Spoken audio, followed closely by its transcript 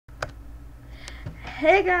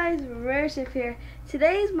Hey guys, Rareship here.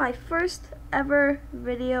 Today is my first ever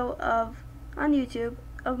video on YouTube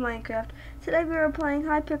of Minecraft. Today we are playing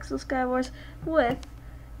Hypixel Skywars with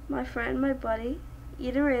my friend, my buddy,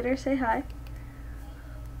 Eden Raider. Say hi.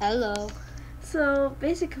 Hello. So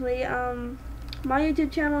basically, my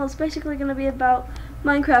YouTube channel is basically going to be about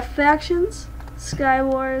Minecraft factions,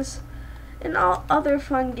 Skywars, and all other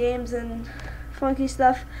fun games and funky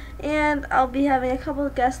stuff, and I'll be having a couple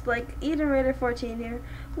of guests like Eden Raider 14 here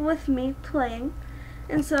with me playing.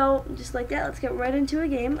 And so just like that, let's get right into a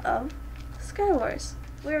game of Skywars.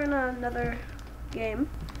 We're in another game,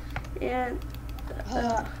 and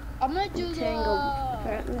I'm gonna do tangled the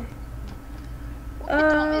apparently. What do you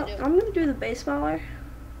want me to do? I'm gonna do the base smaller.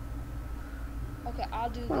 Okay, I'll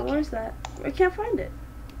do Well, the where's that? I can't find it.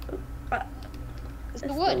 It's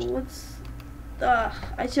the wood.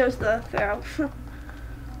 I chose the Pharaoh. Oh,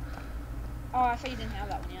 I thought you didn't have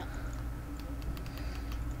that one yet.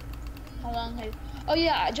 How long have you... Oh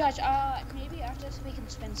yeah, Josh, maybe after this we can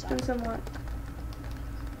spin some. And some what?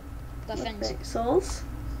 The things. Souls?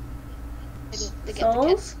 The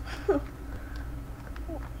Souls?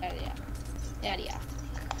 Yeah.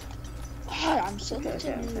 Oh, I'm so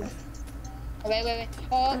Okay. Wait.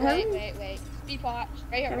 Oh, wait. Speed pot.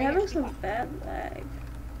 Right here, I'm having some bad lag.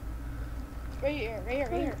 Right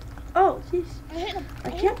here. Oh, jeez.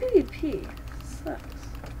 I can't PvP. Sucks.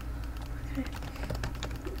 Okay.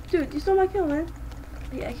 Dude, you stole my kill, man.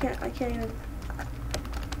 Yeah, I can't even.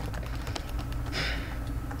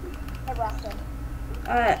 I rocked him.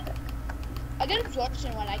 I get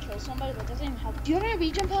absorption when I kill somebody, but it doesn't even help. Do you have any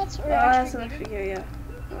regen pots or that's an extra gear, yeah.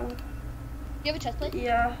 Do you have a chest plate?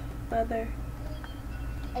 Yeah, leather.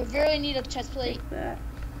 I really need a chest plate. Take that.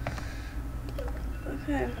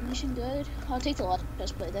 Okay. Mission good. I'll take the last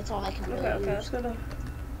chest plate. That's all I can really use. Okay, let's go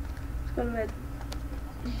to mid.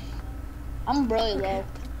 I'm really low.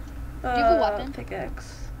 Do you have a weapon?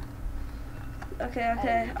 Pickaxe.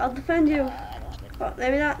 Okay. I'll defend you. Oh,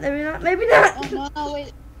 maybe not. Oh, no,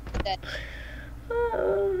 wait.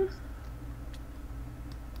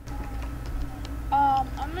 I'm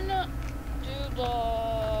gonna do the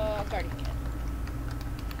guardian kit.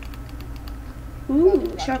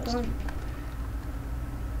 Ooh, sharp one.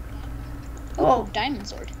 Oh, diamond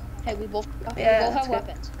sword. Hey, we both have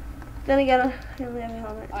weapons. Then again, I only have a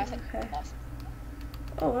helmet. I think Okay. off.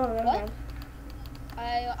 Oh, no, never mind.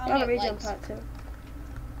 I'm Got a at regen legs. pot too.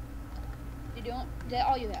 You don't? That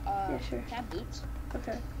all you have? Yeah, sure. Can I have boots?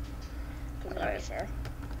 Okay. Because that'd be fair.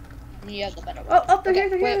 I mean, you have the better one. Oh, they're okay,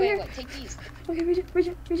 here. Wait. Take these. Okay,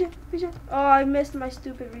 regen. Oh, I missed my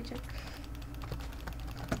stupid regen.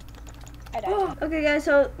 I died. Oh, okay, guys.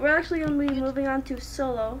 So we're actually gonna be moving on to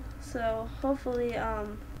solo. So hopefully,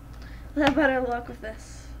 we'll have better luck with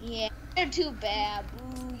this. Yeah, you're too bad.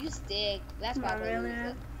 Boo, you stink. That's Not probably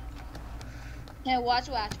really. Yeah, watch.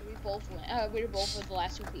 We both went. We were both with the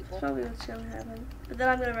last two people. Probably what's gonna happen. But then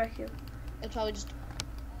I'm gonna wreck you. It's probably just.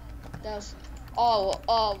 That was. Oh.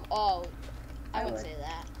 I wouldn't say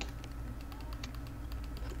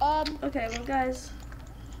that. Okay, well, guys.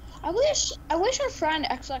 I wish our friend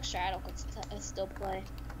XX Shadow could still play.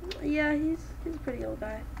 Yeah, he's a pretty old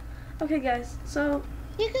guy. Okay, guys. So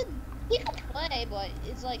He could play, but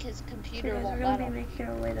it's like his computer guys, won't we're let gonna be him. making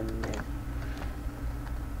our way to mid.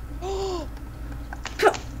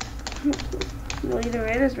 Well, either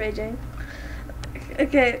Raider's raging.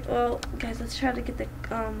 Okay, well, guys, let's try to get the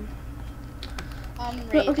I'm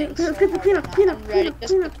raging okay, so let's get the hard clean up. right now.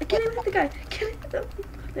 I can't even hit the guy.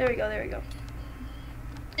 There we go.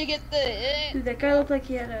 To get the Dude, that guy looked like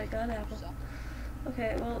he had a god apple.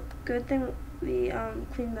 Okay, well, good thing we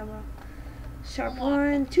cleaned them up. Sharp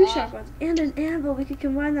one, two sharp ones, and an anvil. We could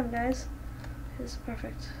combine them, guys. This is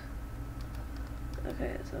perfect.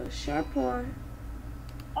 Okay, so sharp one.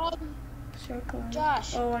 Sharp one.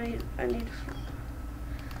 Josh. Oh, I need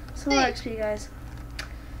some more XP, guys.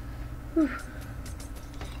 Whew.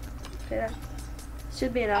 Okay, that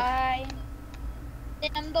should be enough. I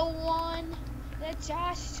am the one that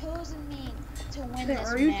Josh chosen me to win this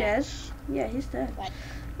Are you match. dead? Yeah, he's dead. But,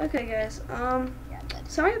 Okay, guys. yeah, but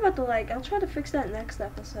Sorry about the lag. I'll try to fix that next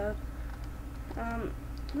episode.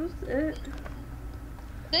 What's it?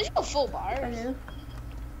 there's no full bars. I do.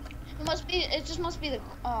 It just must be it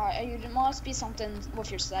must be something with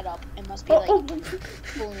your setup. It must be full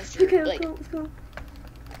with your, Okay, let's go.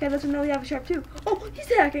 Okay, let's know we have a sharp two. Oh, he's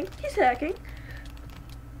hacking. He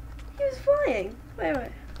was flying.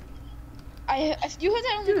 Wait. You had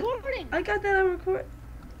that on Dude, recording. I got that on record.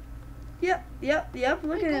 Yep.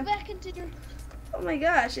 Look at him. Go back into your. Oh my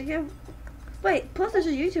gosh, I can't. Wait, plus there's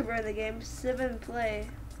a YouTuber in the game, Siv and Play.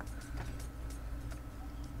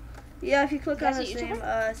 Yeah, if you click on That's his a name,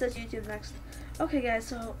 it says YouTube next. Okay, guys,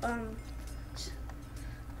 so,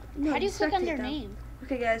 no, How do you click on spectate their them. name?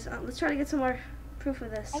 Okay, guys, let's try to get some more proof of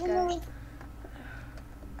this I don't guy.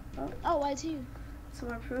 know. Oh, why too? Some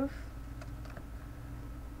more proof.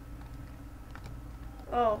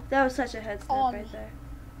 Oh, that was such a head snap right there.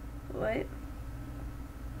 Wait.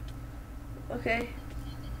 Okay.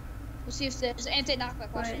 We'll see if there's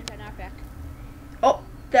anti-knockback. Watch anti-knockback. Oh,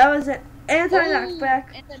 that was an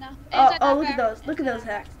anti-knockback. Oh, look at those. Look at those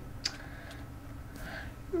hacks.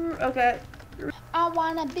 Okay. I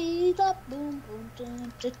wanna be the boom boom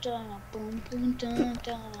dun dun dun boom boom dun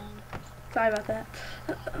dun. Sorry about that.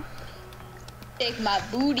 Take my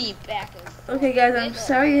booty back. Okay, guys, I'm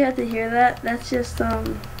sorry you had to hear that. That's just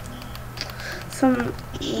some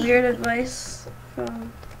weird advice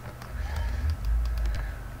from.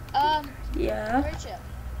 Yeah. Richard,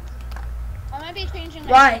 I might be changing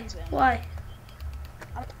my Why? season. Why?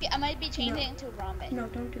 I might be changing it to Rombay. No,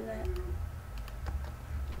 don't do that.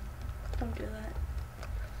 Don't do that.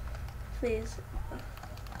 Please.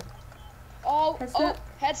 Oh, Head oh,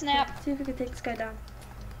 snap? head snap. See if we can take this guy down.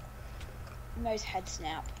 Nice head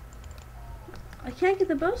snap. I can't get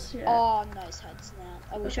the boast yet. Oh, nice head snap.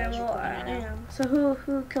 I wish I was recording I right now. am. So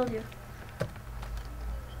who killed you?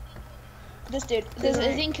 This dude. This Good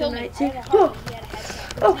night, didn't kill good me. night, I see? don't know how Oh. he had a head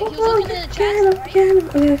snap. Oh, He was looking in the chest, right? get him.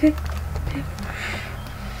 Okay.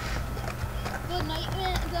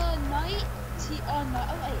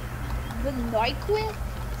 The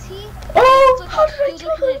Nyquist, Oh, how did I he was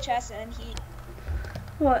looking kill in him? the chest and he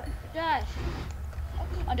What? Josh.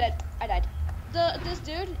 I'm dead. I died. This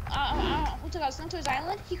dude, we took out Sunto's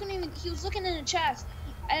Island. He was looking in the chest.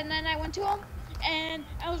 And then I went to him and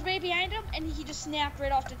I was right behind him and he just snapped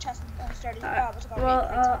right off the chest and started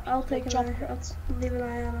I'll take him. I'll leave an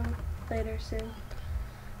eye on him later soon.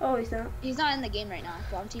 Oh, he's not. He's not in the game right now.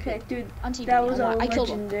 Well, on TV. Okay, dude, on TV. that was a I killed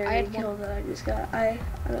him. legendary kill that I just got. I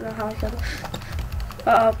don't know how I killed him.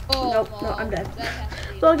 Oh, Nope, no, I'm dead.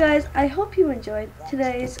 Well, guys, I hope you enjoyed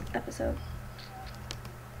today's episode.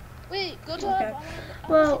 Wait, go to Okay.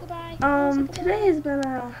 Well, today has been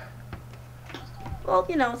a. Well,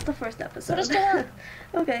 you know, it's the first episode.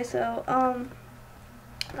 Okay, so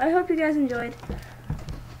I hope you guys enjoyed.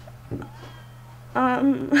 I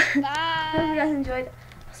hope you guys enjoyed.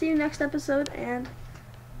 See you next episode and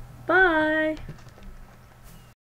bye.